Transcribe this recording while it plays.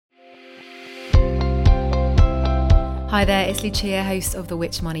Hi there, it's Lucia, host of the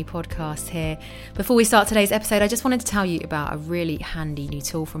Which Money podcast here. Before we start today's episode, I just wanted to tell you about a really handy new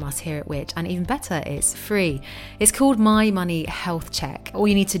tool from us here at Which, and even better, it's free. It's called My Money Health Check. All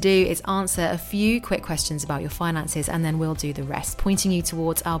you need to do is answer a few quick questions about your finances, and then we'll do the rest, pointing you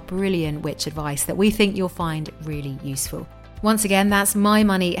towards our brilliant Which advice that we think you'll find really useful. Once again, that's My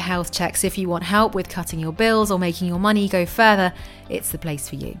Money Health Checks. If you want help with cutting your bills or making your money go further, it's the place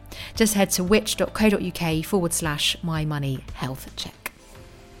for you. Just head to which.co.uk/My Money Health Check.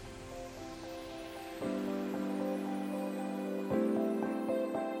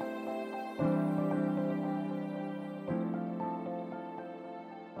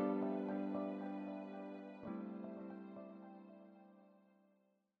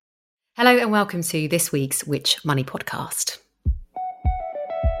 Hello and welcome to this week's Which Money podcast.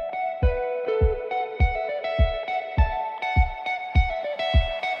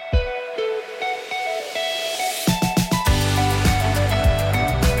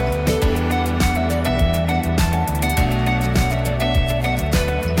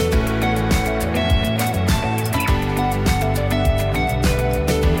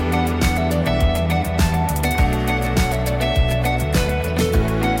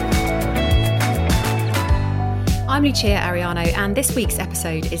 I'm Lucia Ariano, and this week's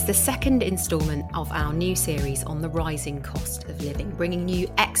episode is the second instalment of our new series on the rising cost of living, bringing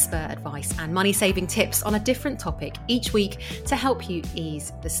you expert advice and money-saving tips on a different topic each week to help you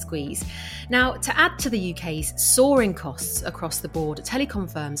ease the squeeze. Now, to add to the UK's soaring costs across the board,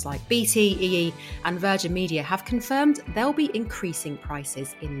 telecom firms like BT, EE and Virgin Media have confirmed they'll be increasing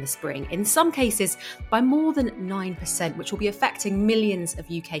prices in the spring, in some cases by more than 9%, which will be affecting millions of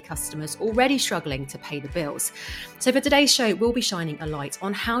UK customers already struggling to pay the bills. So for today's show, we'll be shining a light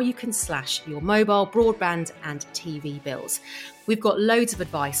on how you can slash your mobile, broadband and TV bills. We've got loads of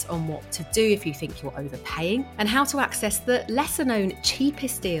advice on what to do if you think you're overpaying and how to access the lesser known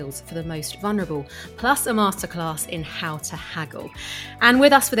cheapest deals for the most vulnerable, plus a masterclass in how to haggle. And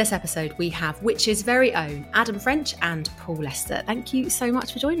with us for this episode, we have Which's very own Adam French and Paul Lester. Thank you so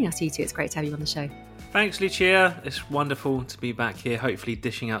much for joining us, you two. It's great to have you on the show. Thanks, Lucia. It's wonderful to be back here, hopefully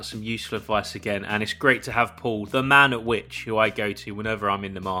dishing out some useful advice again. And it's great to have Paul, the man at Which, who I go to whenever I'm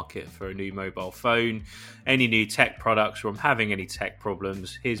in the market for a new mobile phone, any new tech products, or I'm having any tech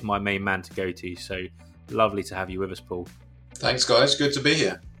problems. He's my main man to go to. So lovely to have you with us, Paul. Thanks, guys. Good to be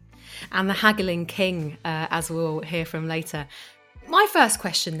here. And the haggling king, as we'll hear from later. My first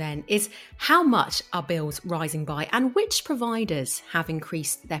question then is, how much are bills rising by, and which providers have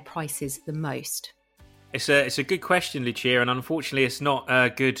increased their prices the most? It's a good question, Lucia, and unfortunately it's not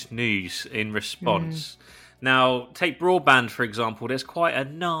good news in response. Now, take broadband, for example. There's quite a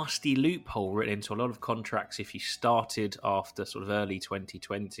nasty loophole written into a lot of contracts if you started after sort of early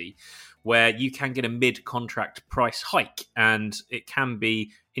 2020, where you can get a mid-contract price hike, and it can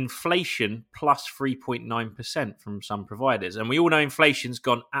be inflation plus 3.9% from some providers. And we all know inflation's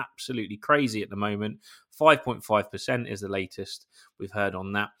gone absolutely crazy at the moment. 5.5% is the latest we've heard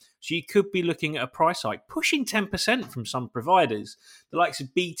on that. So you could be looking at a price hike pushing 10% from some providers. The likes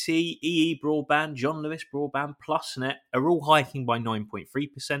of BT, EE Broadband, John Lewis Broadband, PlusNet are all hiking by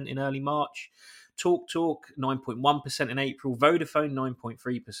 9.3% in early March. TalkTalk 9.1% in April. Vodafone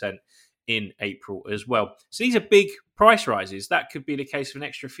 9.3% in April as well. So these are big price rises. That could be the case of an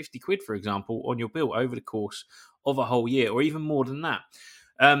extra 50 quid, for example, on your bill over the course of a whole year, or even more than that.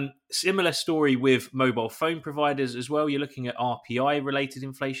 Similar story with mobile phone providers as well. You're looking at RPI-related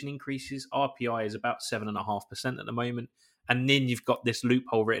inflation increases. RPI is about 7.5% at the moment. And then you've got this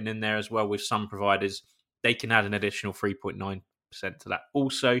loophole written in there as well with some providers. They can add an additional 3.9% to that.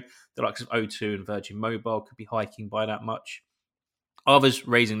 Also, the likes of O2 and Virgin Mobile could be hiking by that much. Others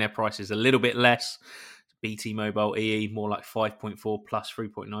raising their prices a little bit less. BT Mobile, EE, more like 5.4 plus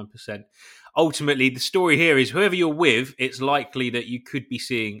 3.9%. Ultimately, the story here is whoever you're with, it's likely that you could be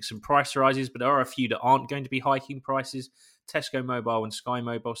seeing some price rises, but there are a few that aren't going to be hiking prices. Tesco Mobile and Sky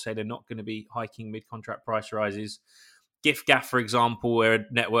Mobile say they're not going to be hiking mid-contract price rises. giffgaff, for example, are a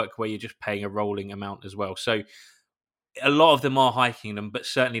network where you're just paying a rolling amount as well. So a lot of them are hiking them, but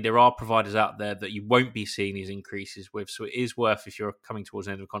certainly there are providers out there that you won't be seeing these increases with. So it is worth, if you're coming towards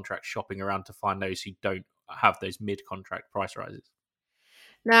the end of a contract, shopping around to find those who don't have those mid-contract price rises.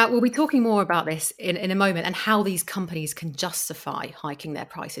 Now, we'll be talking more about this in a moment and how these companies can justify hiking their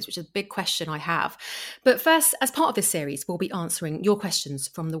prices, which is a big question I have. But first, as part of this series, we'll be answering your questions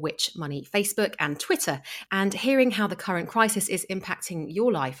from the Which Money Facebook and Twitter and hearing how the current crisis is impacting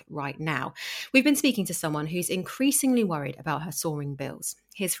your life right now. We've been speaking to someone who's increasingly worried about her soaring bills.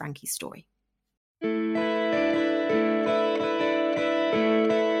 Here's Frankie's story.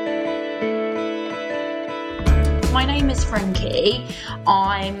 my name is Frankie.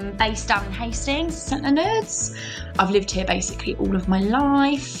 I'm based down in Hastings, St Leonards. I've lived here basically all of my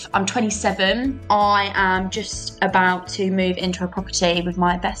life. I'm 27. I am just about to move into a property with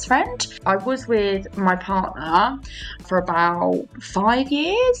my best friend. I was with my partner for about 5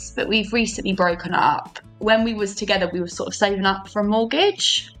 years, but we've recently broken up. When we was together, we were sort of saving up for a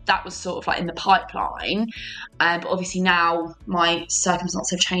mortgage. That was sort of like in the pipeline. But obviously now my circumstances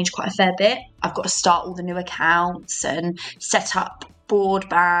have changed quite a fair bit. I've got to start all the new accounts and set up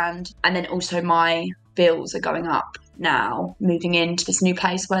broadband. And then also my bills are going up now, moving into this new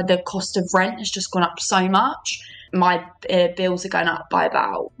place where the cost of rent has just gone up so much. My bills are going up by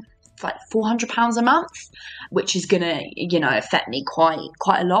about like £400 a month, which is going to, affect me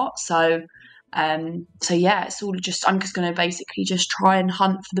quite a lot. So yeah, it's all just, I'm just going to basically just try and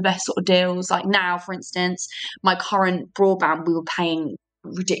hunt for the best sort of deals. Like now, for instance, my current broadband, we were paying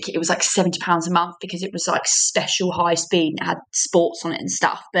ridiculous. It was like £70 a month because it was like special high speed and it had sports on it and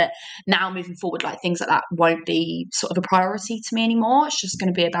stuff. But now moving forward, like things like that won't be sort of a priority to me anymore. It's just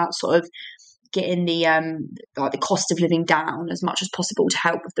going to be about sort of getting the like the cost of living down as much as possible to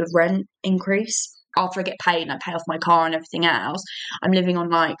help with the rent increase. After I get paid and I pay off my car and everything else, I'm living on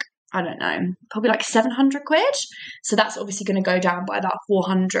like, I don't know, probably like 700 quid. So that's obviously going to go down by about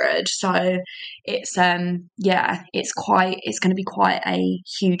 400. So it's, it's going to be quite a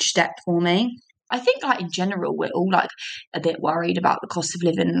huge step for me. I think like in general, we're all like a bit worried about the cost of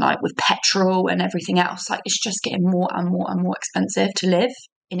living, like with petrol and everything else. Like it's just getting more and more and more expensive to live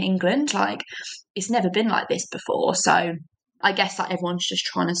in England. Like it's never been like this before. So I guess like everyone's just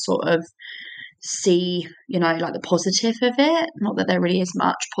trying to sort of see, like the positive of it. Not that there really is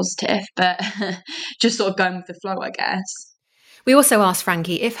much positive, but just sort of going with the flow, I guess. We also asked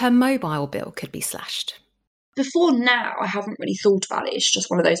Frankie if her mobile bill could be slashed. Before now, I haven't really thought about it. It's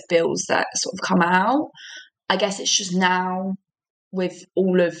just one of those bills that sort of come out. I guess it's just now with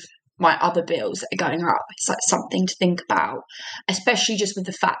all of my other bills that are going up, it's like something to think about, especially just with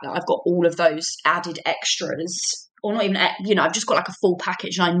the fact that I've got all of those added extras. Or not even, I've just got like a full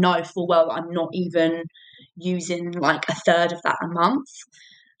package and I know full well that I'm not even using like a third of that a month.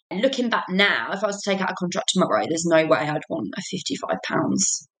 And looking back now, if I was to take out a contract tomorrow, there's no way I'd want a £55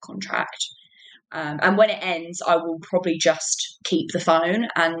 contract. And when it ends, I will probably just keep the phone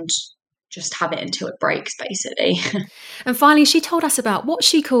and just have it until it breaks, basically. And finally, she told us about what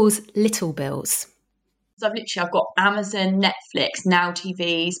she calls little bills. I've got Amazon, Netflix, Now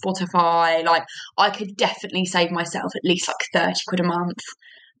TV, Spotify. Like I could definitely save myself at least like 30 quid a month.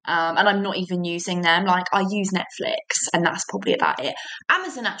 And I'm not even using them. Like I use Netflix and that's probably about it.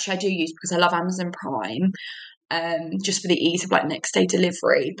 Amazon actually I do use because I love Amazon Prime, just for the ease of like next day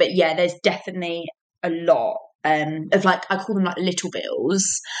delivery. But yeah, there's definitely a lot of like, I call them like little bills.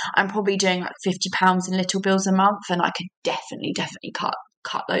 I'm probably doing like £50 in little bills a month and I could definitely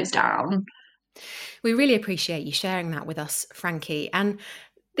cut those down. We really appreciate you sharing that with us, Frankie. And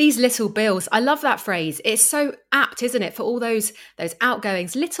these little bills, I love that phrase. It's so apt, isn't it, for all those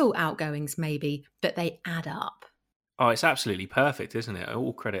outgoings, little outgoings maybe, but they add up. Oh, it's absolutely perfect, isn't it?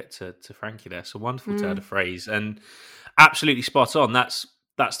 All credit to Frankie there. It's a wonderful turn of phrase and absolutely spot on. That's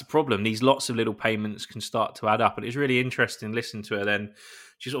the problem. These lots of little payments can start to add up. And it's really interesting listening to her then.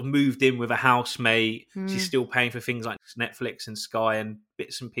 She sort of moved in with a housemate. She's still paying for things like Netflix and Sky and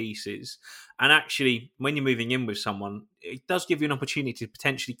bits and pieces. And actually, when you're moving in with someone, it does give you an opportunity to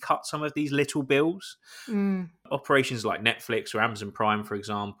potentially cut some of these little bills. Operations like Netflix or Amazon Prime, for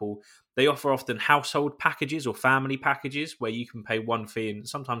example, they offer often household packages or family packages where you can pay one fee and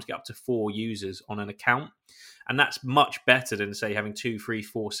sometimes get up to 4 users on an account. And that's much better than, say, having 2, 3,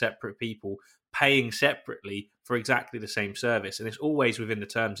 4 separate people paying separately for exactly the same service. And it's always within the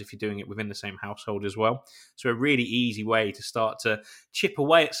terms if you're doing it within the same household as well. So a really easy way to start to chip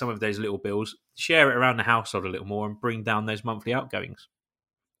away at some of those little bills, share it around the household a little more and bring down those monthly outgoings.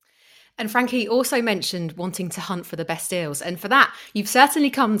 And Frankie also mentioned wanting to hunt for the best deals. And for that, you've certainly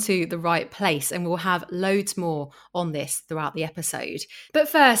come to the right place, and we'll have loads more on this throughout the episode. But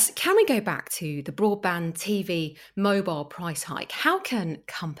first, can we go back to the broadband, TV, mobile price hike? How can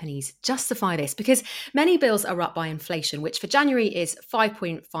companies justify this? Because many bills are up by inflation, which for January is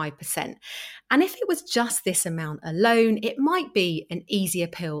 5.5%. And if it was just this amount alone, it might be an easier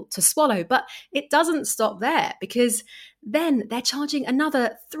pill to swallow. But it doesn't stop there, because then they're charging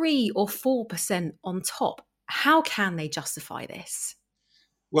another 3 or 4% on top. How can they justify this?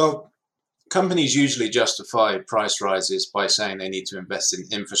 Well, companies usually justify price rises by saying they need to invest in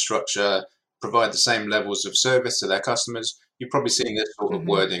infrastructure, provide the same levels of service to their customers. You're probably seeing this sort of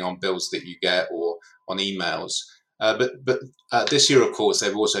wording on bills that you get or on emails. But this year, of course,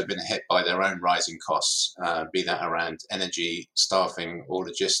 they've also been hit by their own rising costs, be that around energy, staffing, or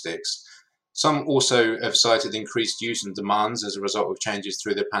logistics. Some also have cited increased use and demands as a result of changes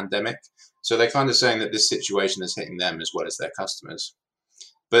through the pandemic. So they're kind of saying that this situation is hitting them as well as their customers.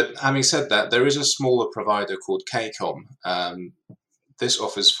 But having said that, there is a smaller provider called KCOM. This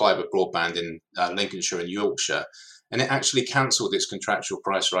offers fibre broadband in Lincolnshire and Yorkshire, and it actually cancelled its contractual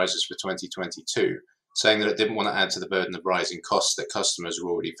price rises for 2022, saying that it didn't want to add to the burden of rising costs that customers are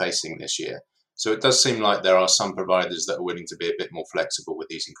already facing this year. So it does seem like there are some providers that are willing to be a bit more flexible with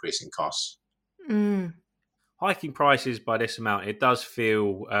these increasing costs. Hiking prices by this amount, it does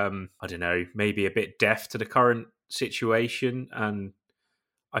feel, I don't know, maybe a bit deaf to the current situation. And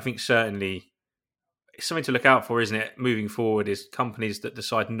I think certainly it's something to look out for, isn't it? Moving forward, is companies that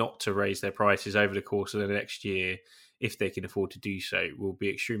decide not to raise their prices over the course of the next year, if they can afford to do so, will be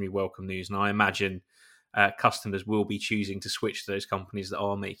extremely welcome news. And I imagine customers will be choosing to switch to those companies that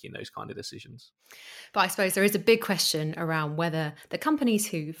are making those kind of decisions. But I suppose there is a big question around whether the companies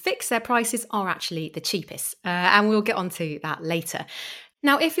who fix their prices are actually the cheapest. And we'll get onto that later.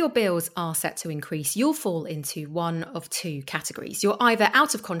 Now, if your bills are set to increase, you'll fall into one of two categories. You're either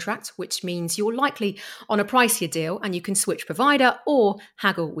out of contract, which means you're likely on a pricier deal and you can switch provider or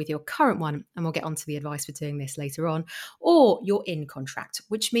haggle with your current one. And we'll get onto the advice for doing this later on. Or you're in contract,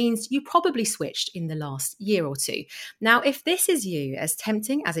 which means you probably switched in the last year or two. Now, if this is you, as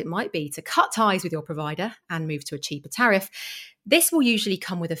tempting as it might be to cut ties with your provider and move to a cheaper tariff, this will usually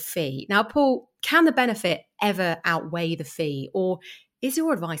come with a fee. Now, Paul, can the benefit ever outweigh the fee? Or is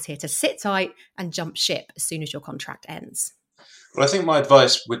your advice here to sit tight and jump ship as soon as your contract ends? Well, I think my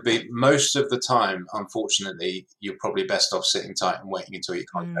advice would be most of the time, unfortunately, you're probably best off sitting tight and waiting until your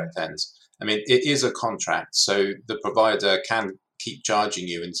contract ends. I mean, it is a contract, so the provider can keep charging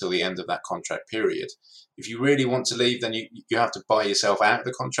you until the end of that contract period. If you really want to leave, then you have to buy yourself out of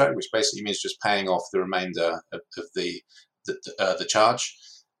the contract, which basically means just paying off the remainder of the charge.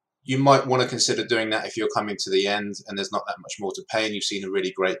 You might want to consider doing that if you're coming to the end and there's not that much more to pay and you've seen a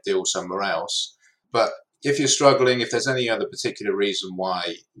really great deal somewhere else. But if you're struggling, if there's any other particular reason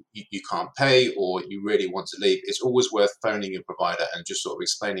why you can't pay or you really want to leave, it's always worth phoning your provider and just sort of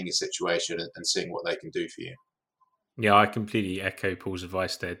explaining your situation and seeing what they can do for you. Yeah, I completely echo Paul's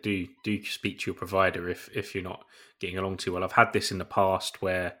advice there. Do speak to your provider if you're not getting along too well. I've had this in the past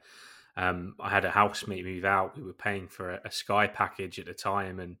where I had a housemate move out. We were paying for a Sky package at the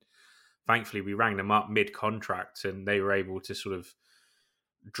time, and thankfully we rang them up mid-contract and they were able to sort of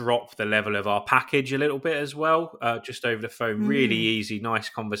drop the level of our package a little bit as well, just over the phone. Really easy, nice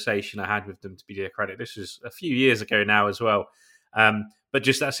conversation I had with them, to be their credit. This was a few years ago now as well. But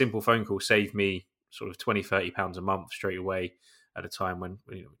just that simple phone call saved me sort of £20-30 a month straight away at a time when,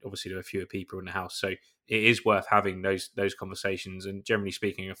 obviously there were fewer people in the house. So it is worth having those conversations. And generally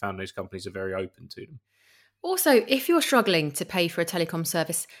speaking, I found those companies are very open to them. Also, if you're struggling to pay for a telecom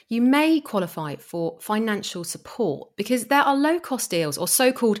service, you may qualify for financial support because there are low-cost deals or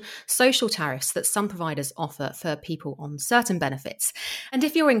so-called social tariffs that some providers offer for people on certain benefits. And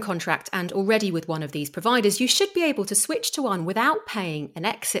if you're in contract and already with one of these providers, you should be able to switch to one without paying an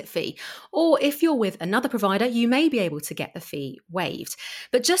exit fee. Or if you're with another provider, you may be able to get the fee waived.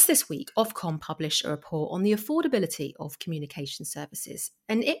 But just this week, Ofcom published a report on the affordability of communication services,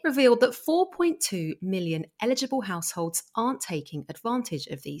 and it revealed that 4.2 million eligible households aren't taking advantage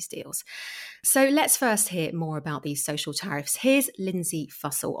of these deals. So let's first hear more about these social tariffs. Here's Lindsay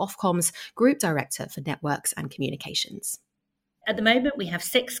Fussell, Ofcom's Group Director for Networks and Communications. At the moment, we have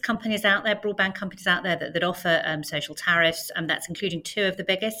 6 companies out there, broadband companies out there that offer social tariffs, and that's including 2 of the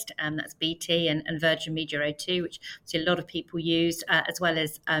biggest, that's BT and Virgin Media O2, which a lot of people use, as well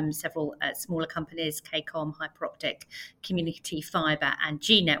as several smaller companies, KCOM, Hyperoptic, Community Fibre and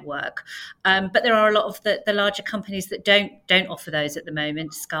G Network. But there are a lot of the larger companies that don't offer those at the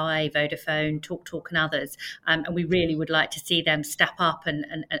moment, Sky, Vodafone, TalkTalk and others, and we really would like to see them step up and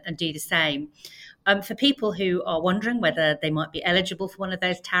do the same. For people who are wondering whether they might be eligible for one of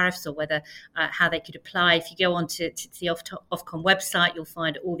those tariffs or whether how they could apply, if you go onto the Ofcom website, you'll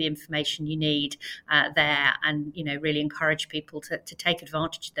find all the information you need there, and really encourage people to take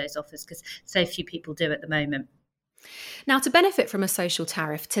advantage of those offers because so few people do at the moment. Now, to benefit from a social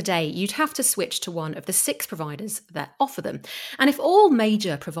tariff today, you'd have to switch to one of the 6 providers that offer them. And if all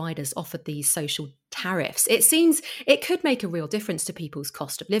major providers offered these social tariffs, it seems it could make a real difference to people's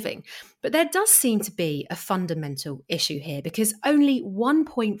cost of living. But there does seem to be a fundamental issue here because only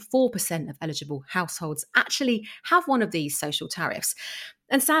 1.4% of eligible households actually have one of these social tariffs.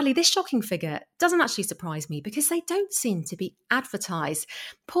 And sadly, this shocking figure doesn't actually surprise me because they don't seem to be advertised.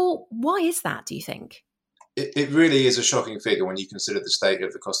 Paul, why is that, do you think? It really is a shocking figure when you consider the state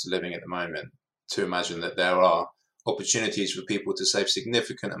of the cost of living at the moment, to imagine that there are opportunities for people to save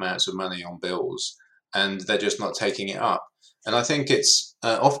significant amounts of money on bills, and they're just not taking it up. And I think it's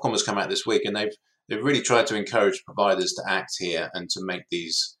Ofcom has come out this week, and they've really tried to encourage providers to act here and to make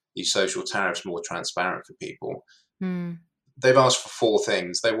these social tariffs more transparent for people. They've asked for 4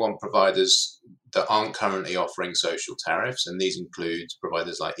 things. They want providers that aren't currently offering social tariffs, and these include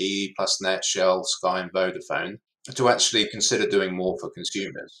providers like EE, PlusNet, Shell, Sky, and Vodafone, to actually consider doing more for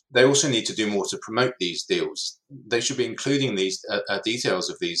consumers. They also need to do more to promote these deals. They should be including these details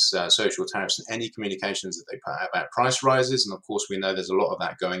of these social tariffs in any communications that they put out about price rises. And of course, we know there's a lot of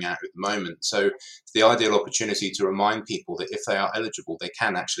that going out at the moment. So it's the ideal opportunity to remind people that if they are eligible, they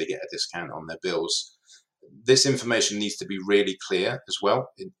can actually get a discount on their bills. This information needs to be really clear as well.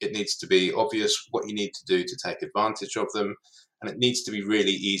 It needs to be obvious what you need to do to take advantage of them, and it needs to be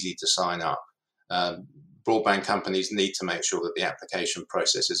really easy to sign up. Broadband companies need to make sure that the application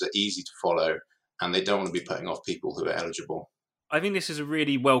processes are easy to follow, and they don't want to be putting off people who are eligible. I think this is a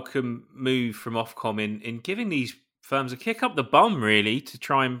really welcome move from Ofcom in giving these firms a kick up the bum, really, to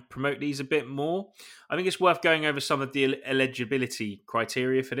try and promote these a bit more. I think it's worth going over some of the eligibility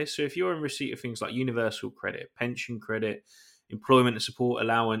criteria for this. So if you're in receipt of things like universal credit, pension credit, employment and support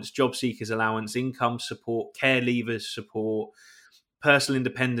allowance, job seekers allowance, income support, care leavers support, personal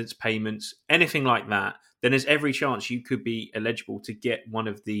independence payments, anything like that, then there's every chance you could be eligible to get one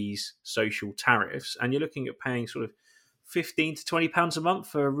of these social tariffs. And you're looking at paying sort of £15 to £20 a month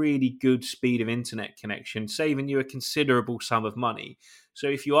for a really good speed of internet connection, saving you a considerable sum of money. So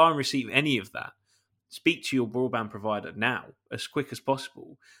if you are in receipt of any of that, speak to your broadband provider now, as quick as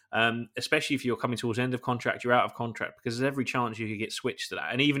possible, especially if you're coming towards the end of contract, you're out of contract, because there's every chance you could get switched to that.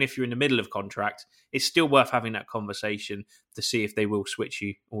 And even if you're in the middle of contract, it's still worth having that conversation to see if they will switch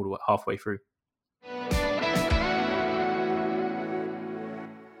you all the way halfway through.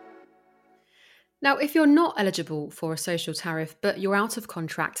 Now, if you're not eligible for a social tariff, but you're out of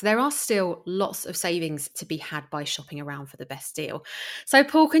contract, there are still lots of savings to be had by shopping around for the best deal. So,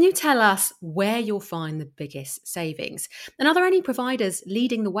 Paul, can you tell us where you'll find the biggest savings? And are there any providers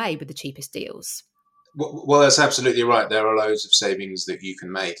leading the way with the cheapest deals? Well, that's absolutely right. There are loads of savings that you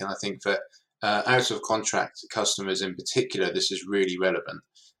can make. And I think for out of contract customers in particular, this is really relevant.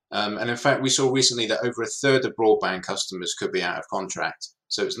 And in fact, we saw recently that over a third of broadband customers could be out of contract.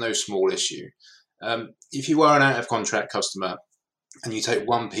 So it's no small issue. If you are an out of contract customer and you take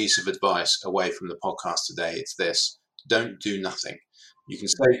one piece of advice away from the podcast today, it's this: don't do nothing. You can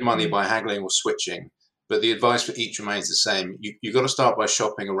save money by haggling or switching, but the advice for each remains the same. You've got to start by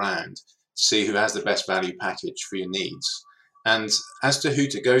shopping around to see who has the best value package for your needs. And as to who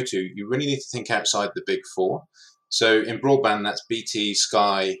to go to, you really need to think outside the big 4. So in broadband, that's BT,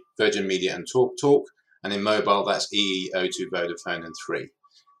 Sky, Virgin Media and TalkTalk. And in mobile, that's EE, O2, Vodafone and 3.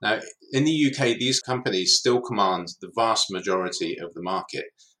 Now, in the UK, these companies still command the vast majority of the market,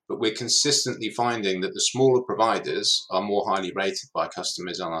 but we're consistently finding that the smaller providers are more highly rated by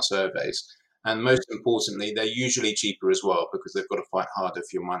customers on our surveys. And most importantly, they're usually cheaper as well because they've got to fight harder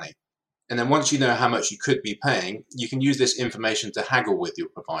for your money. And then once you know how much you could be paying, you can use this information to haggle with your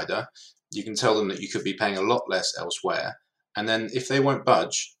provider. You can tell them that you could be paying a lot less elsewhere. And then if they won't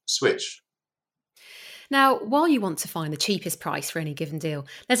budge, switch. Now, while you want to find the cheapest price for any given deal,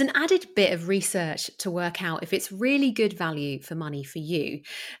 there's an added bit of research to work out if it's really good value for money for you.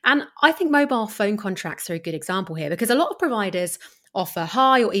 And I think mobile phone contracts are a good example here, because a lot of providers offer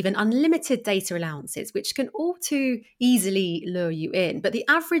high or even unlimited data allowances, which can all too easily lure you in. But the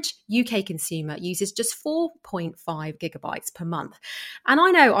average UK consumer uses just 4.5 gigabytes per month. And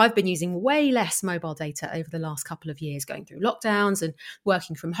I know I've been using way less mobile data over the last couple of years, going through lockdowns and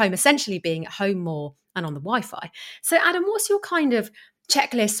working from home, essentially being at home more and on the Wi-Fi. So Adam, what's your kind of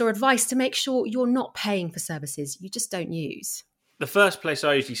checklist or advice to make sure you're not paying for services you just don't use? The first place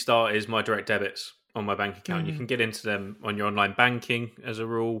I usually start is my direct debits on my bank account. You can get into them on your online banking as a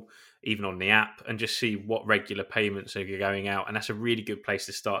rule, even on the app, and just see what regular payments are going out. And that's a really good place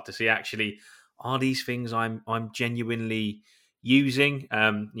to start to see, actually, are these things I'm genuinely using?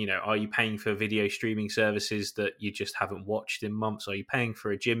 Are you paying for video streaming services that you just haven't watched in months? Are you paying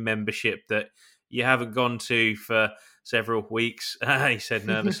for a gym membership that you haven't gone to for several weeks? He said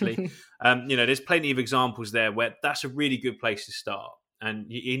nervously. There's plenty of examples there where that's a really good place to start. And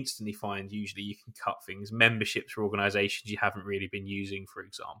you instantly find usually you can cut things. Memberships for organisations you haven't really been using, for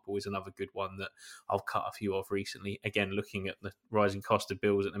example, is another good one that I've cut a few of recently. Again, looking at the rising cost of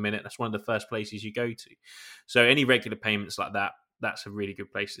bills at the minute, that's one of the first places you go to. So any regular payments like that, that's a really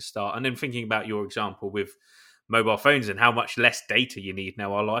good place to start. And then thinking about your example with mobile phones and how much less data you need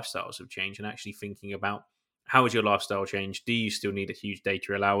now our lifestyles have changed, and actually thinking about How has your lifestyle changed? Do you still need a huge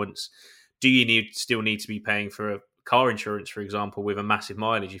data allowance? Do you still need to be paying for a car insurance, for example, with a massive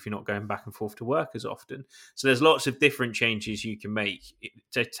mileage if you're not going back and forth to work as often? So there's lots of different changes you can make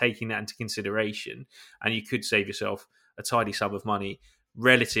taking that into consideration, and you could save yourself a tidy sum of money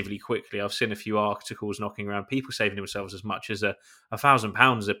relatively quickly. I've seen a few articles knocking around people saving themselves as much as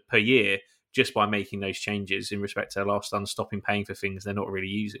 £1,000 per year just by making those changes in respect to their lifestyle and stopping paying for things they're not really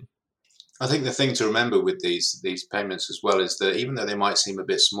using. I think the thing to remember with these payments as well is that even though they might seem a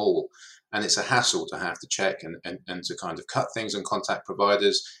bit small, and it's a hassle to have to check and to kind of cut things and contact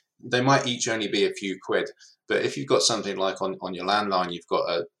providers, they might each only be a few quid. But if you've got something like on your landline, you've got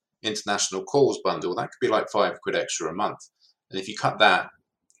a international calls bundle, that could be like £5 extra a month. And if you cut that,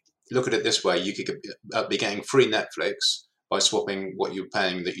 look at it this way, you could be getting free Netflix by swapping what you're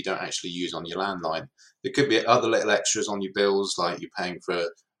paying that you don't actually use on your landline. There could be other little extras on your bills, like you're paying for a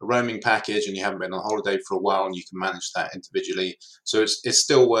roaming package and you haven't been on holiday for a while, and you can manage that individually. So it's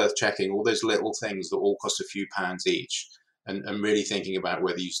still worth checking all those little things that all cost a few pounds each, and really thinking about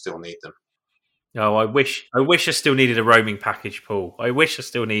whether you still need them. Oh, I wish I still needed a roaming package, Paul. I wish I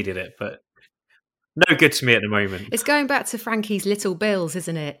still needed it, but no good to me at the moment. It's going back to Frankie's little bills,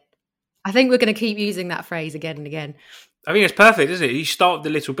 isn't it? I think we're going to keep using that phrase again and again. I think it's perfect, isn't it? You start with the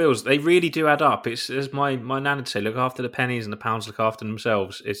little bills. They really do add up. It's, as my nan would say, look after the pennies and the pounds look after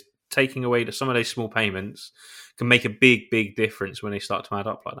themselves. It's taking away some of those small payments can make a big, big difference when they start to add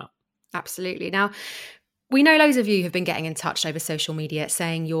up like that. Absolutely. Now, we know loads of you have been getting in touch over social media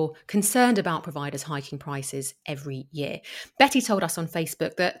saying you're concerned about providers hiking prices every year. Betty told us on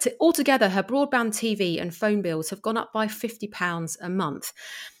Facebook that altogether her broadband TV and phone bills have gone up by £50 a month.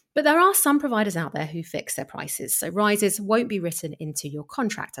 But there are some providers out there who fix their prices, so rises won't be written into your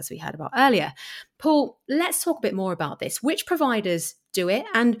contract, as we heard about earlier. Paul, let's talk a bit more about this. Which providers do it,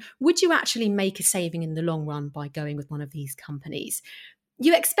 and would you actually make a saving in the long run by going with one of these companies?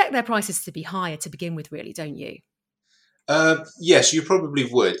 You expect their prices to be higher to begin with, really, don't you? Yes, you probably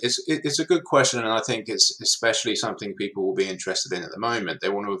would. It's a good question, and I think it's especially something people will be interested in at the moment. They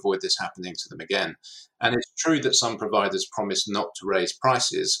want to avoid this happening to them again. And it's true that some providers promise not to raise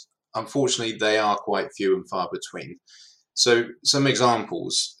prices. Unfortunately, they are quite few and far between. So some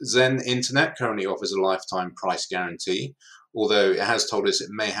examples. Zen Internet currently offers a lifetime price guarantee, although it has told us it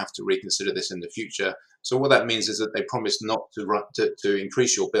may have to reconsider this in the future. So what that means is that they promise not to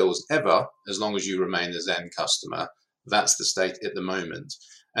increase your bills ever, as long as you remain a Zen customer. That's the state at the moment.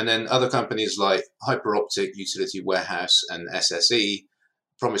 And then other companies like Hyperoptic, Utility Warehouse, and SSE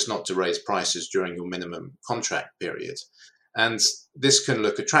promise not to raise prices during your minimum contract period. And this can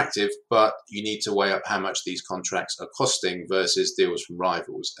look attractive, but you need to weigh up how much these contracts are costing versus deals from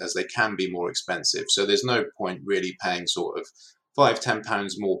rivals, as they can be more expensive. So there's no point really paying sort of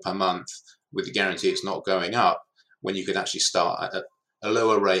 £5-10 more per month with the guarantee it's not going up, when you could actually start at a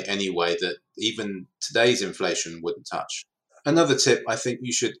lower rate anyway that even today's inflation wouldn't touch. Another tip, I think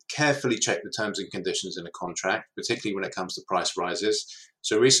you should carefully check the terms and conditions in a contract, particularly when it comes to price rises.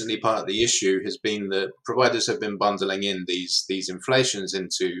 So recently, part of the issue has been that providers have been bundling in these inflations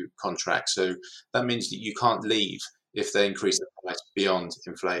into contracts. So that means that you can't leave if they increase the price beyond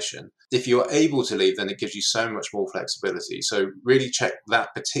inflation. If you're able to leave, then it gives you so much more flexibility. So really check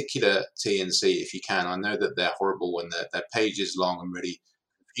that particular T&C if you can. I know that they're horrible and their page is long and really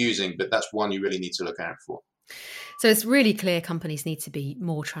confusing, but that's one you really need to look out for. So it's really clear companies need to be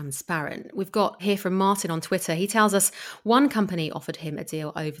more transparent. We've got here from Martin on Twitter. He tells us one company offered him a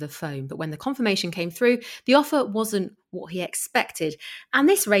deal over the phone, but when the confirmation came through, the offer wasn't what he expected. And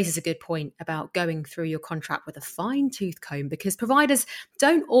this raises a good point about going through your contract with a fine-tooth comb, because providers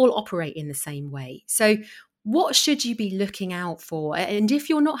don't all operate in the same way. So what should you be looking out for? And if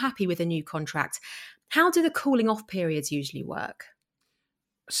you're not happy with a new contract, how do the cooling off periods usually work?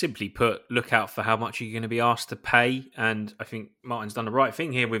 Simply put, look out for how much you're going to be asked to pay. And I think Martin's done the right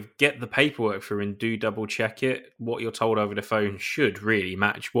thing here with get the paperwork through and do double check it. What you're told over the phone should really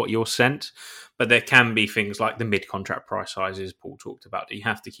match what you're sent. But there can be things like the mid-contract price rises Paul talked about that you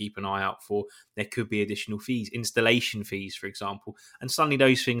have to keep an eye out for. There could be additional fees, installation fees, for example. And suddenly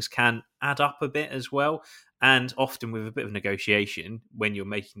those things can add up a bit as well. And often with a bit of negotiation, when you're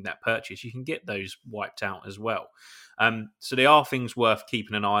making that purchase, you can get those wiped out as well. So they are things worth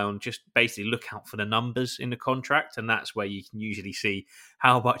keeping an eye on. Just basically look out for the numbers in the contract, and that's where you can usually see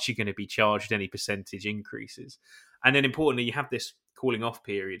how much you're going to be charged, any percentage increases. And then importantly, you have this calling off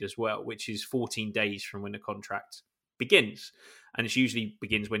period as well, which is 14 days from when the contract begins. And it usually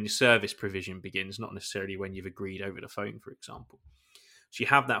begins when the service provision begins, not necessarily when you've agreed over the phone, for example. So you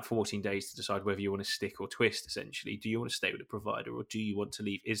have that 14 days to decide whether you want to stick or twist, essentially. Do you want to stay with the provider or do you want to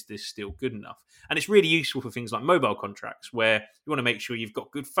leave? Is this still good enough? And it's really useful for things like mobile contracts, where you want to make sure you've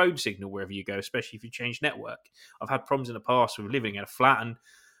got good phone signal wherever you go, especially if you change network. I've had problems in the past with living in a flat, and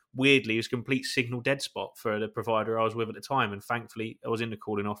weirdly, it was a complete signal dead spot for the provider I was with at the time. And thankfully, I was in the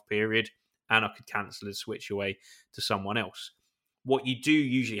calling off period and I could cancel and switch away to someone else. What you do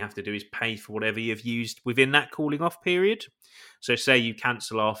usually have to do is pay for whatever you've used within that calling off period. So say you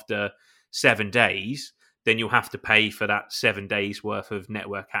cancel after 7 days, then you'll have to pay for that 7 days worth of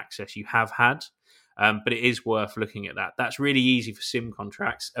network access you have had. But it is worth looking at that. That's really easy for SIM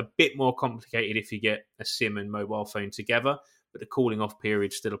contracts. A bit more complicated if you get a SIM and mobile phone together, but the calling off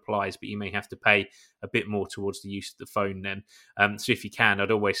period still applies, but you may have to pay a bit more towards the use of the phone then. So if you can, I'd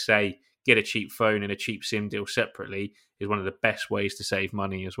always say get a cheap phone and a cheap SIM deal separately is one of the best ways to save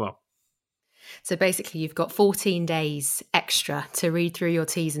money as well. So basically, you've got 14 days extra to read through your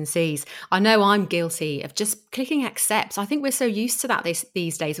T's and C's. I know I'm guilty of just clicking accept. I think we're so used to that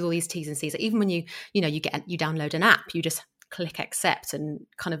these days with all these T's and C's. Even when you download an app, you just click accept and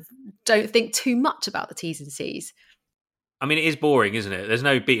kind of don't think too much about the T's and C's. I mean, it is boring, isn't it? There's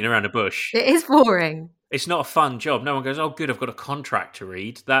no beating around the bush. It is boring. It's not a fun job. No one goes, oh, good, I've got a contract to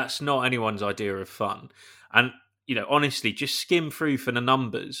read. That's not anyone's idea of fun. And, honestly, just skim through for the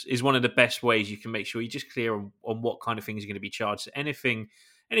numbers is one of the best ways you can make sure you're just clear on what kind of things you're going to be charged. Anything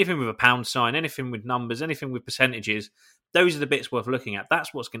with a pound sign, anything with numbers, anything with percentages, those are the bits worth looking at.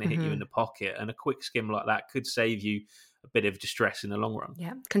 That's what's going to hit you in the pocket. And a quick skim like that could save you a bit of distress in the long run.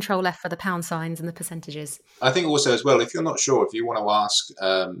 Yeah, Control F for the pound signs and the percentages. I think also as well, if you're not sure, if you want to ask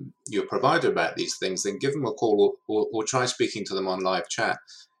your provider about these things, then give them a call or try speaking to them on live chat.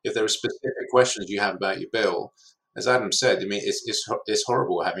 If there are specific questions you have about your bill, as Adam said, I mean, it's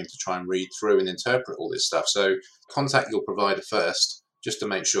horrible having to try and read through and interpret all this stuff. So contact your provider first, just to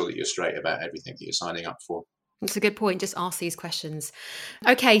make sure that you're straight about everything that you're signing up for. That's a good point. Just ask these questions.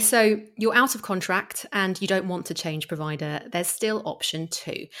 Okay, so you're out of contract and you don't want to change provider. There's still option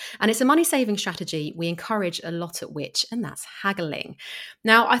 2. And it's a money-saving strategy we encourage a lot at Which, and that's haggling.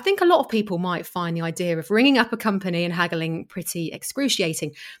 Now, I think a lot of people might find the idea of ringing up a company and haggling pretty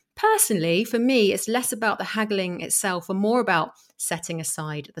excruciating. Personally, for me, it's less about the haggling itself and more about setting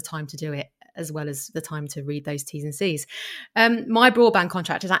aside the time to do it, as well as the time to read those T's and C's. My broadband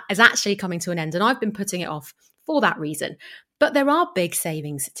contract is actually coming to an end, and I've been putting it off for that reason. But there are big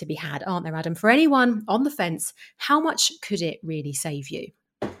savings to be had, aren't there, Adam? For anyone on the fence, how much could it really save you?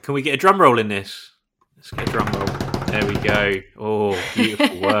 Can we get a drum roll in this? Let's get a drum roll. There we go. Oh,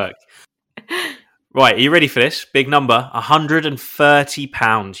 beautiful work. Right, are you ready for this? Big number,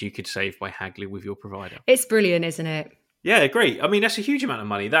 £130 you could save by haggling with your provider. It's brilliant, isn't it? Yeah, great. I mean, that's a huge amount of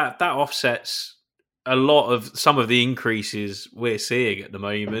money. That offsets a lot of some of the increases we're seeing at the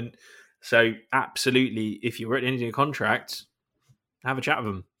moment. So absolutely, if you're at the end of your contract, have a chat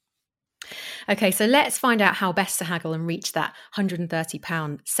with them. Okay, so let's find out how best to haggle and reach that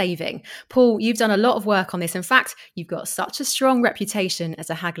 £130 saving. Paul, you've done a lot of work on this. In fact, you've got such a strong reputation as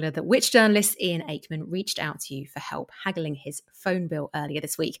a haggler that Which journalist Ian Aikman reached out to you for help haggling his phone bill earlier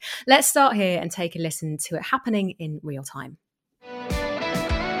this week. Let's start here and take a listen to it happening in real time.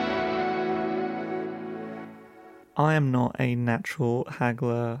 I am not a natural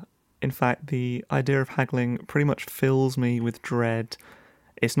haggler. In fact, the idea of haggling pretty much fills me with dread.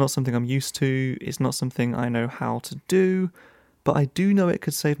 It's not something I'm used to, it's not something I know how to do, but I do know it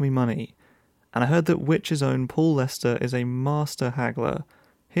could save me money. And I heard that Which's own Paul Lester is a master haggler.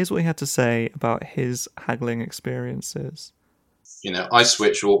 Here's what he had to say about his haggling experiences. I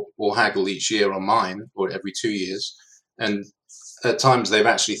switch or haggle each year on mine, or every 2 years, and at times they've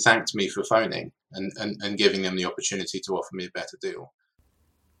actually thanked me for phoning and giving them the opportunity to offer me a better deal.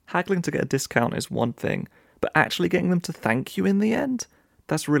 Haggling to get a discount is one thing, but actually getting them to thank you in the end?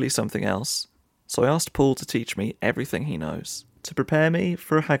 That's really something else. So I asked Paul to teach me everything he knows. To prepare me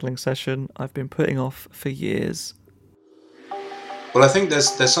for a haggling session I've been putting off for years. Well, I think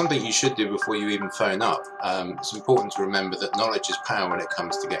there's something you should do before you even phone up. It's important to remember that knowledge is power when it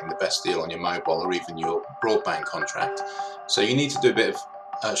comes to getting the best deal on your mobile or even your broadband contract. So you need to do a bit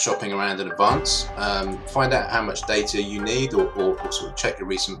of shopping around in advance. Find out how much data you need or sort of check your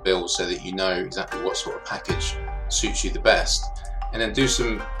recent bills so that you know exactly what sort of package suits you the best. And then do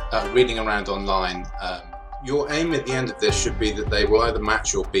some reading around online. Your aim at the end of this should be that they will either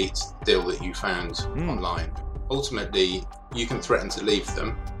match or beat the deal that you found online. Ultimately, you can threaten to leave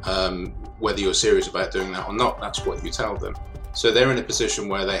them, whether you're serious about doing that or not, that's what you tell them. So they're in a position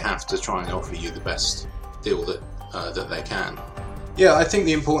where they have to try and offer you the best deal that they can. Yeah, I think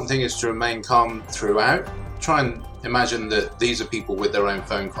the important thing is to remain calm throughout. Try and imagine that these are people with their own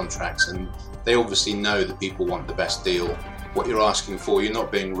phone contracts, and they obviously know that people want the best deal. What you're asking for, you're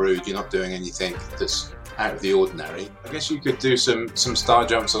not being rude, you're not doing anything that's out of the ordinary. I guess you could do some star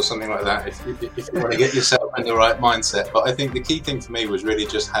jumps or something like that if you want to get yourself in the right mindset. But I think the key thing for me was really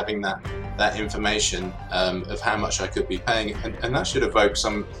just having that information of how much I could be paying, and that should evoke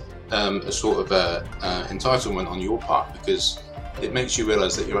some a sort of entitlement on your part, because it makes you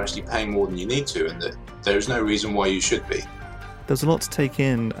realise that you're actually paying more than you need to, and that there is no reason why you should be. There's a lot to take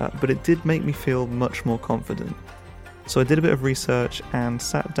in, but it did make me feel much more confident. So I did a bit of research and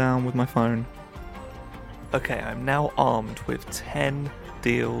sat down with my phone. Okay, I'm now armed with 10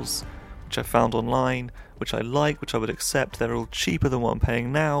 deals which I found online, which I like, which I would accept. They're all cheaper than what I'm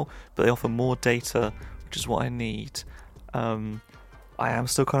paying now, but they offer more data, which is what I need. I am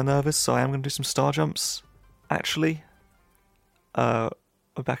still kind of nervous, so I am going to do some star jumps, actually. I'll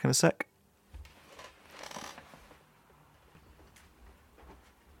be back in a sec.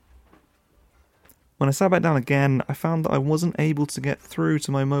 When I sat back down again, I found that I wasn't able to get through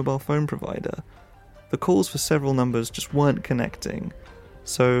to my mobile phone provider. The calls for several numbers just weren't connecting,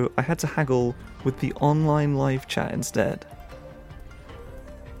 so I had to haggle with the online live chat instead.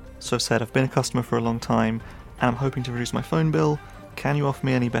 So I've said, I've been a customer for a long time, and I'm hoping to reduce my phone bill. Can you offer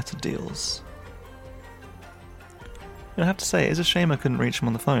me any better deals? I have to say, it is a shame I couldn't reach him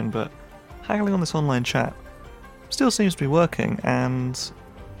on the phone, but haggling on this online chat still seems to be working, and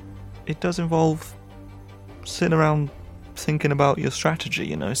it does involve sitting around thinking about your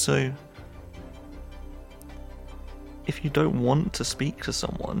strategy, so if you don't want to speak to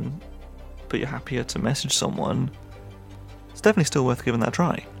someone, but you're happier to message someone, it's definitely still worth giving that a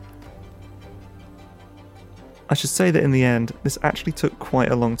try. I should say that in the end, this actually took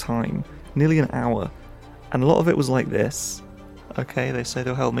quite a long time, nearly an hour, and a lot of it was like this. Okay, they say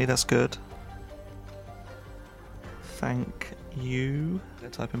they'll help me, that's good. Thank you. They're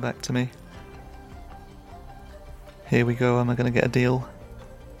typing back to me. Here we go, am I going to get a deal?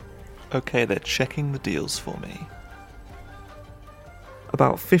 Okay, they're checking the deals for me.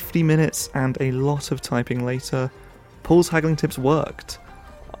 About 50 minutes and a lot of typing later, Paul's haggling tips worked.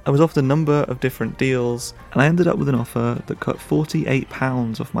 I was offered a number of different deals, and I ended up with an offer that cut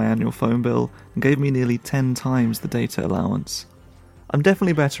 £48 off my annual phone bill and gave me nearly 10 times the data allowance. I'm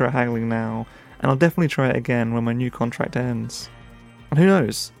definitely better at haggling now, and I'll definitely try it again when my new contract ends. And who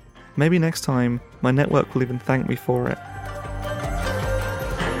knows, maybe next time my network will even thank me for it.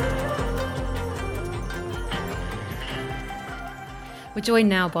 We're joined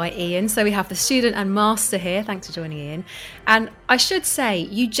now by Ian. So we have the student and master here. Thanks for joining, Ian. And I should say,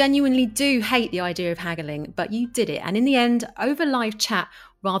 you genuinely do hate the idea of haggling, but you did it. And in the end, over live chat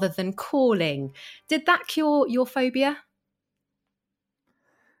rather than calling. Did that cure your phobia?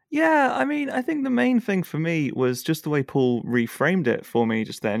 Yeah, I think the main thing for me was just the way Paul reframed it for me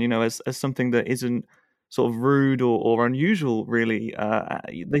just then, as something that isn't sort of rude or unusual, really.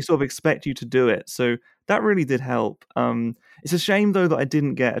 They sort of expect you to do it. So that really did help. It's a shame, though, that I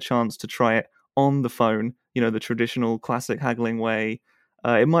didn't get a chance to try it on the phone, the traditional classic haggling way.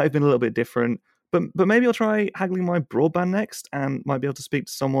 It might have been a little bit different, but maybe I'll try haggling my broadband next and might be able to speak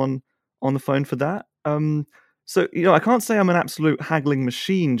to someone on the phone for that. So, I can't say I'm an absolute haggling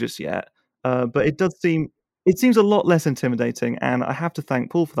machine just yet, but it seems a lot less intimidating, and I have to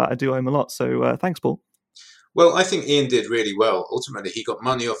thank Paul for that. I do owe him a lot, so thanks, Paul. Well, I think Ian did really well. Ultimately, he got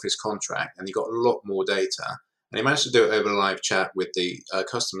money off his contract and he got a lot more data. And he managed to do it over live chat with the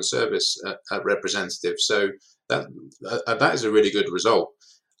customer service representative. So that is a really good result.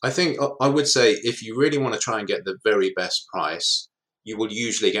 I think I would say if you really want to try and get the very best price, you will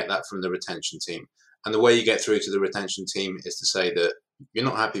usually get that from the retention team. And the way you get through to the retention team is to say that you're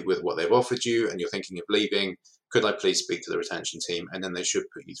not happy with what they've offered you and you're thinking of leaving. Could I please speak to the retention team? And then they should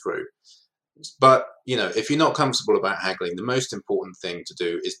put you through. But, if you're not comfortable about haggling, the most important thing to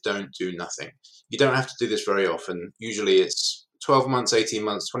do is don't do nothing. You don't have to do this very often. Usually it's 12 months, 18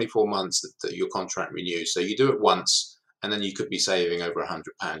 months, 24 months that your contract renews. So you do it once and then you could be saving over £100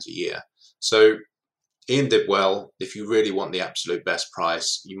 a year. So Ian did well. If you really want the absolute best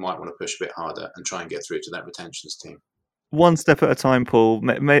price, you might want to push a bit harder and try and get through to that retentions team. One step at a time, Paul.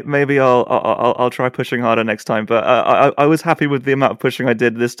 Maybe I'll try pushing harder next time. But I was happy with the amount of pushing I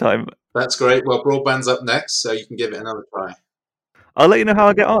did this time. That's great. Well, broadband's up next, so you can give it another try. I'll let you know how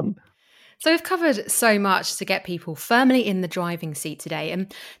I get on. So we've covered so much to get people firmly in the driving seat today.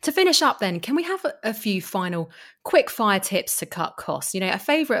 And to finish up then, can we have a few final quick fire tips to cut costs? A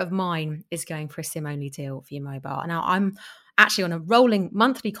favourite of mine is going for a SIM-only deal for your mobile. Now, I'm actually on a rolling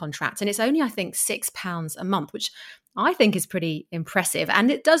monthly contract and it's only, I think, £6 a month, which I think is pretty impressive, and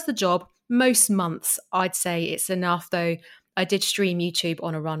it does the job most months. I'd say it's enough, though. I did stream YouTube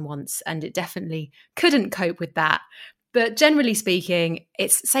on a run once, and it definitely couldn't cope with that. But generally speaking,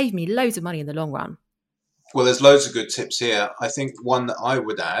 it's saved me loads of money in the long run. Well, there's loads of good tips here. I think one that I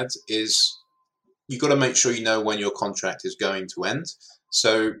would add is you've got to make sure you know when your contract is going to end.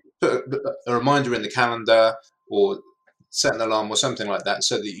 So put a reminder in the calendar or set an alarm or something like that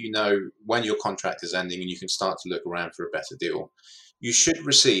so that you know when your contract is ending and you can start to look around for a better deal. You should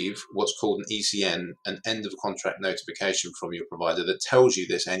receive what's called an ECN, an end of contract notification from your provider that tells you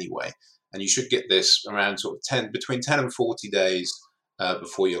this anyway. And you should get this around sort of between 10 and 40 days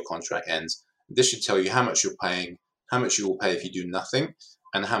before your contract ends. This should tell you how much you're paying, how much you will pay if you do nothing,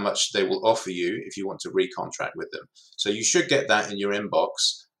 and how much they will offer you if you want to recontract with them. So you should get that in your inbox,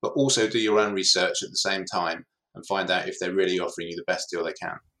 but also do your own research at the same time and find out if they're really offering you the best deal they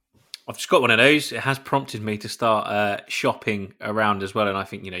can. I've just got one of those. It has prompted me to start shopping around as well. And I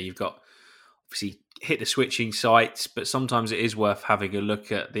think, you've got obviously hit the switching sites, but sometimes it is worth having a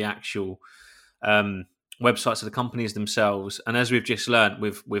look at the actual websites of the companies themselves. And as we've just learned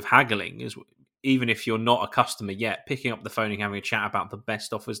with haggling, even if you're not a customer yet, picking up the phone and having a chat about the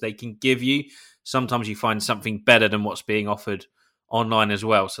best offers they can give you, sometimes you find something better than what's being offered online as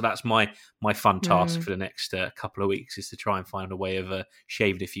well. So that's my fun task for the next couple of weeks, is to try and find a way of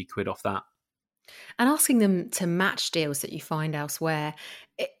shaving a few quid off that. And asking them to match deals that you find elsewhere,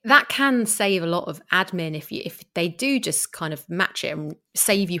 that can save a lot of admin if they do just kind of match it and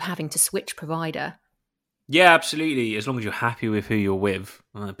save you having to switch provider. Yeah, absolutely. As long as you're happy with who you're with.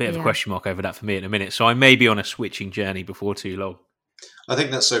 A bit of a question mark over that for me in a minute. So I may be on a switching journey before too long. I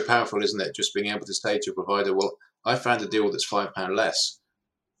think that's so powerful, isn't it? Just being able to say to your provider, well, I found a deal that's £5 less.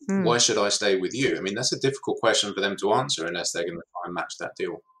 Why should I stay with you? I mean, that's a difficult question for them to answer unless they're going to try and match that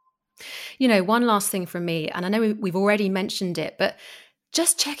deal. One last thing from me, and I know we've already mentioned it, but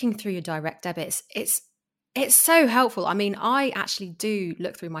just checking through your direct debits, it's so helpful. I mean, I actually do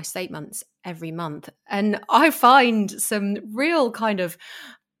look through my statements every month, and I find some real kind of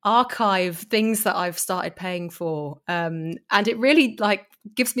archive things that I've started paying for, and it really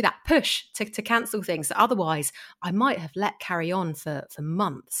gives me that push to cancel things that otherwise I might have let carry on for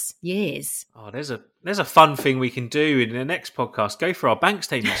months, years. Oh, there's a fun thing we can do in the next podcast. Go for our bank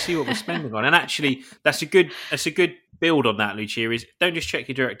statement, see what we're spending on. And actually, that's a good build on that, Lucia, is don't just check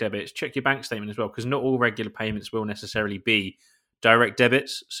your direct debits, check your bank statement as well, because not all regular payments will necessarily be direct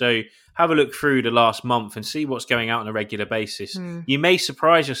debits. So have a look through the last month and see what's going out on a regular basis. You may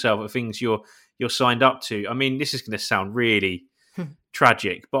surprise yourself at things you're signed up to. I mean, this is going to sound really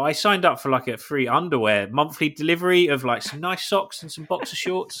tragic, but I signed up for a free underwear monthly delivery of some nice socks and some boxer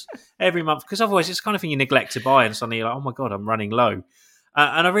shorts every month, because otherwise it's the kind of thing you neglect to buy and suddenly you're like, oh my God, I'm running low.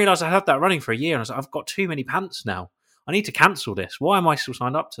 And I realised I had that running for a year and I was like, I've got too many pants now. I need to cancel this. Why am I still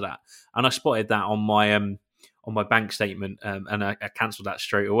signed up to that? And I spotted that on my bank statement, and I cancelled that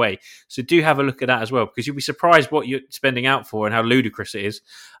straight away. So do have a look at that as well, because you'll be surprised what you're spending out for and how ludicrous it is.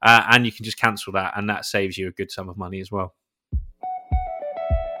 And you can just cancel that, and that saves you a good sum of money as well.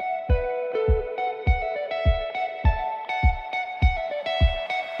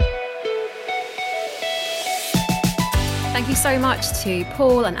 Thank you so much to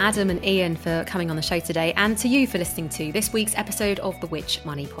Paul and Adam and Ian for coming on the show today, and to you for listening to this week's episode of the Which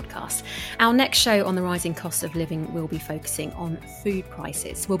Money podcast. Our next show on the rising cost of living will be focusing on food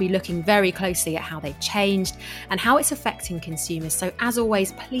prices. We'll be looking very closely at how they've changed and how it's affecting consumers. So as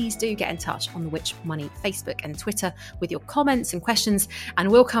always, please do get in touch on the Which Money Facebook and Twitter with your comments and questions,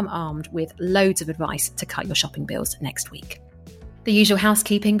 and we'll come armed with loads of advice to cut your shopping bills next week. The usual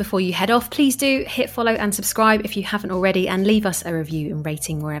housekeeping before you head off, please do hit follow and subscribe if you haven't already, and leave us a review and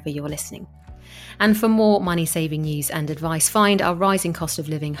rating wherever you're listening. And for more money-saving news and advice, find our Rising Cost of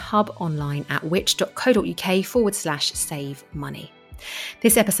Living hub online at which.co.uk/save money.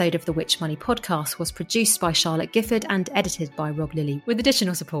 This episode of the Which Money podcast was produced by Charlotte Gifford and edited by Rob Lilly, with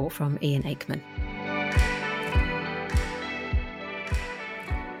additional support from Ian Aikman.